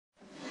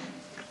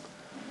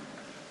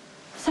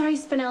Sorry,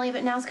 Spinelli,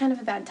 but now's kind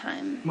of a bad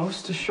time.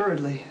 Most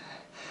assuredly.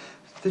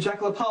 The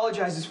Jackal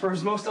apologizes for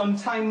his most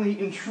untimely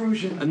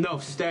intrusion. No,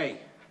 stay.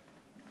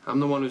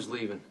 I'm the one who's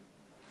leaving.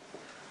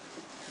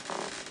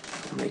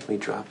 Make me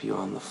drop you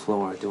on the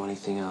floor or do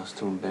anything else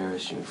to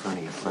embarrass you in front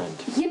of your friend.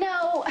 You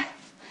know,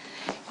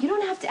 you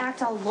don't have to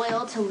act all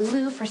loyal to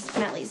Lulu for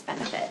Spinelli's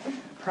benefit.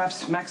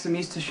 Perhaps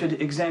Maximista should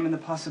examine the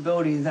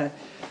possibility that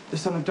the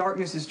Son of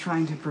Darkness is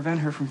trying to prevent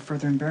her from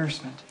further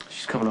embarrassment.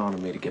 She's coming on to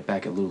me to get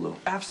back at Lulu.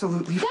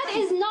 Absolutely. That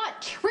is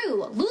not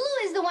true. Lulu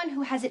is the one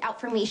who has it out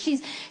for me.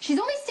 She's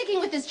only sticking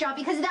with this job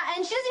because of that,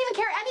 and she doesn't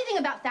even care anything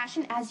about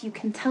fashion, as you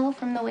can tell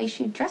from the way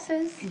she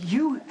dresses.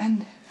 You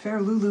and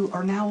fair Lulu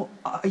are now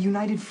a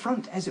united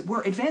front, as it were.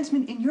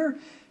 Advancement in your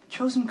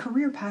chosen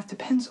career path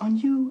depends on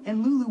you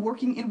and Lulu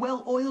working in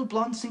well-oiled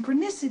blonde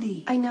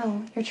synchronicity. I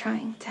know you're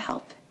trying to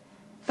help,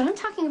 but I'm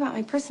talking about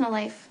my personal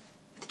life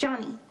with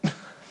Johnny.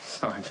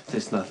 Sorry, but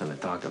there's nothing to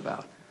talk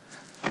about.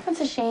 That's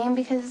a shame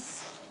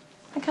because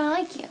I kind of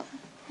like you.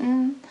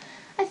 And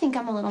I think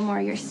I'm a little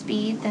more your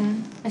speed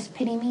than Miss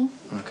Pity Me.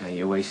 Okay,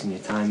 you're wasting your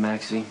time,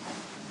 Maxie.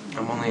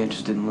 I'm only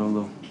interested in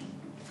Lulu.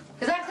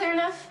 Is that clear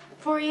enough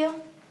for you?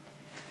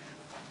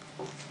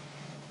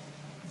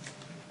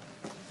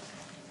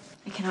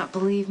 I cannot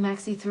believe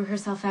Maxie threw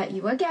herself at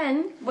you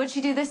again. What'd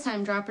she do this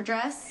time? Drop her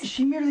dress?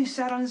 She merely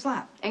sat on his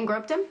lap. And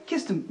groped him?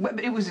 Kissed him.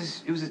 But it was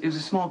a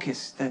small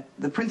kiss that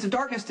the Prince of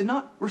Darkness did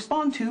not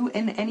respond to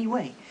in any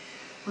way.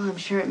 Well, I'm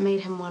sure it made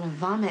him want to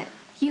vomit.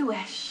 You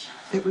wish.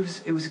 It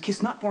was a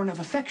kiss not born of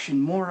affection,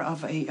 more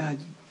of a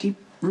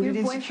deep-rooted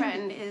Your insecurity.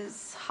 boyfriend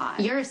is hot.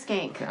 You're a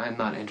skank. Okay, I'm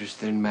not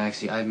interested in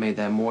Maxie. I've made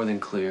that more than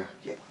clear.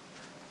 Yeah.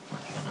 Well,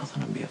 you got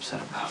nothing to be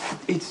upset about.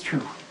 It's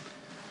true.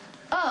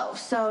 Oh,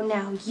 so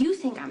now you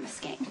think I'm a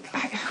skank.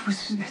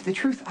 The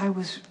truth I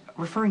was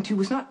referring to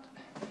was not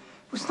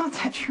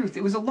that truth.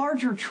 It was a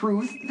larger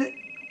truth that...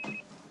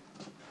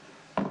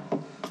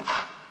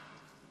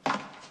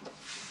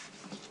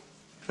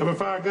 Ever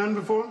fire a gun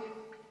before?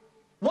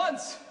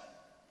 Once!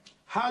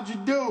 How'd you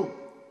do?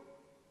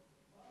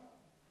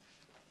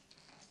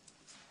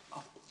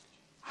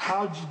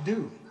 How'd you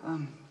do?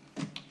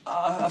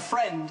 A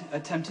friend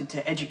attempted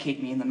to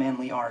educate me in the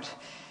manly art.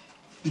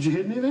 Did you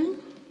hit anything?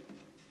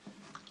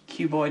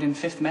 Cuboid and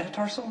fifth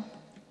metatarsal?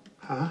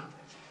 Huh?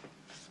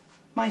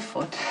 My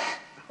foot.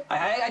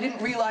 I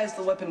didn't realize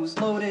the weapon was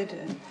loaded.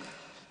 And...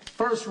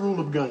 First rule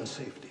of gun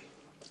safety.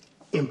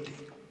 Empty.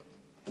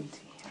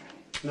 Empty.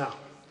 Now,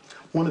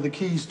 one of the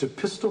keys to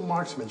pistol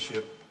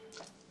marksmanship,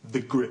 the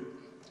grip.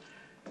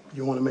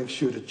 You want to make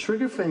sure the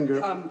trigger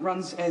finger...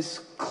 runs as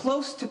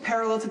close to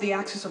parallel to the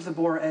axis of the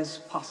bore as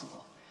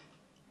possible.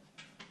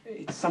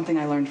 It's something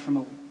I learned from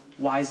a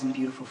wise and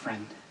beautiful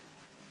friend.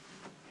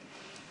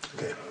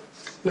 Okay.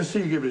 Let's see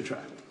you give it a try.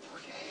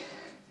 Okay.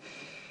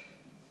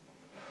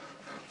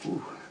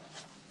 Ooh.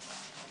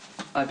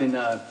 I've been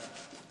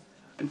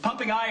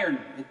pumping iron.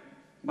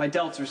 My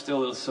delts are still a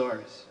little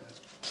sore.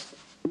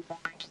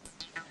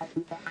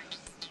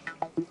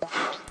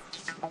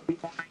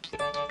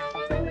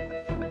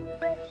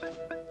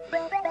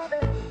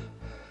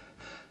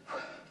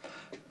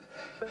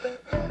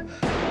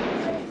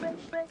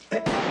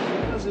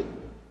 Does it?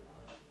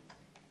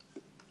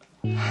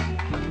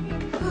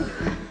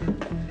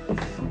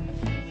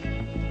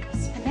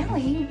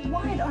 Spinelli,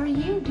 what are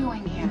you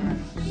doing here?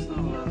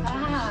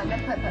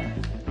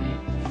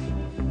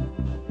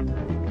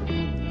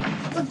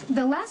 Look,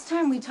 the last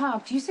time we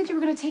talked, you said you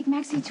were going to take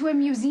Maxie to a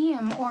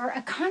museum or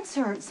a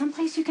concert,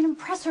 someplace you can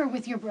impress her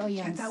with your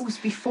brilliance. And that was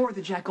before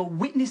the Jackal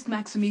witnessed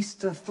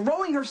Maximista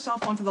throwing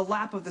herself onto the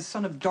lap of the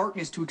Son of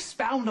Darkness to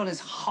expound on his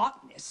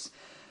hotness.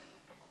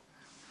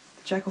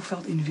 The Jackal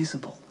felt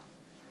invisible.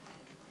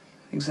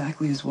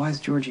 Exactly as wise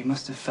Georgie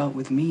must have felt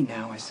with me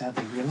now, I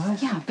sadly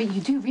realize. Yeah, but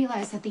you do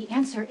realize that the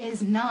answer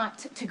is not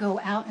to go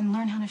out and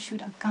learn how to shoot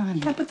a gun.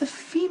 Yeah, but the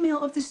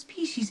female of the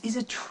species is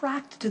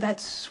attracted to that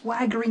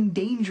swaggering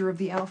danger of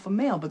the alpha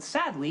male. But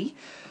sadly,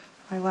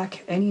 I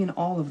lack any and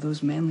all of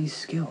those manly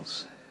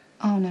skills.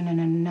 Oh,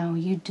 no.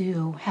 You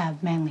do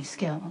have manly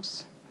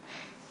skills.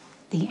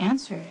 The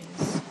answer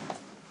is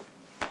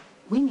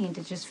we need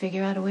to just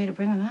figure out a way to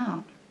bring them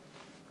out.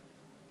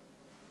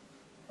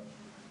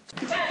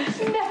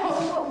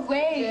 No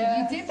way!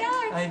 Yeah. You did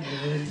that? I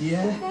did,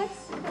 yeah.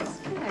 That's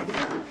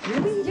good.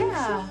 Really?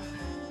 Yeah.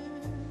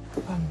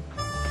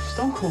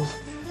 Stone Cold,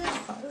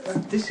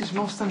 this is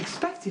most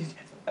unexpected.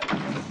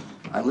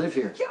 I live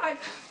here. Yeah,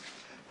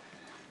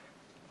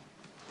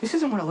 This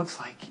isn't what it looks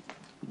like. It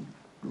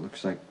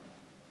looks like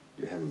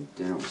you're having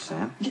dinner with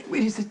Sam. Yeah,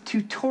 it is a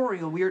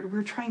tutorial.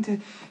 We're trying to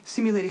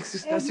simulate a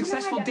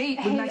successful date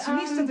with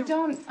Maximista.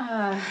 Don't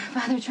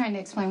bother trying to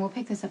explain. We'll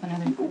pick this up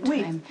another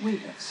time.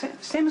 Wait.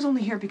 Sam is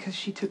only here because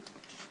she took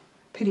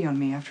pity on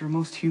me after a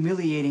most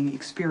humiliating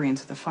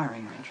experience at the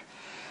firing range.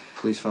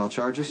 Police file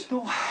charges?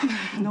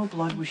 No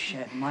blood was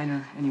shed, mine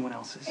or anyone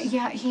else's.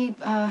 Yeah, he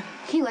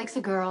likes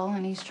a girl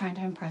and he's trying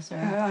to impress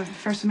her.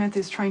 Fair Samantha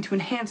is trying to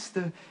enhance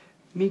the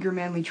meager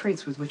manly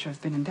traits with which I've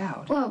been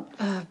endowed. Well,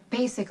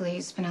 basically,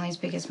 Spinelli's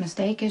biggest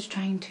mistake is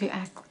trying to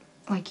act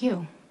like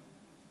you.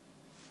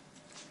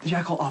 The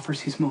Jackal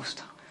offers his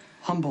most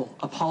humble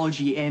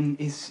apology and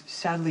is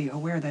sadly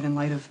aware that in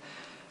light of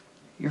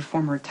your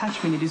former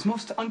attachment, it is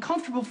most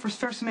uncomfortable for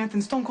Fair Samantha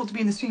and Stone Cold to be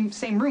in the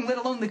same room, let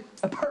alone the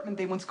apartment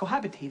they once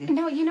cohabitated.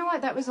 No, you know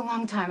what? That was a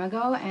long time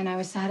ago, and I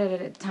was sad at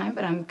it at the time,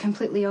 but I'm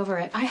completely over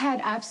it. I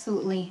had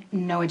absolutely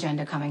no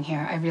agenda coming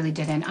here. I really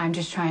didn't. I'm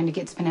just trying to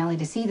get Spinelli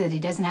to see that he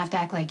doesn't have to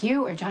act like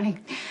you or Johnny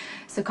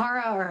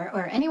Sakara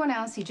or anyone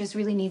else. He just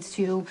really needs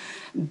to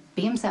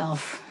be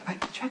himself. Right,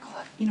 the Jackal,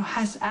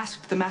 has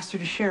asked the master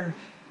to share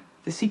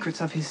the secrets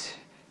of his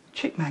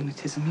chick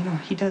magnetism.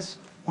 He does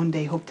one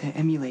day hope to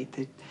emulate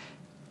the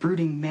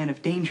brooding man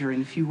of danger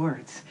in a few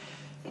words.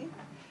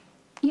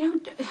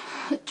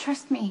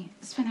 Trust me,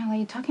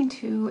 Spinelli, talking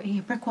to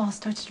a brick wall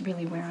starts to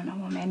really wear on a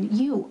woman.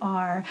 You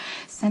are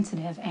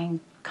sensitive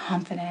and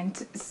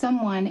confident.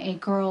 Someone a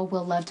girl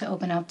will love to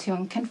open up to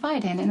and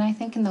confide in. And I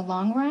think in the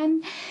long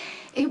run,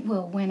 it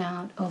will win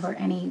out over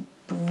any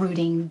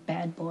brooding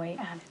bad boy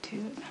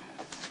attitude.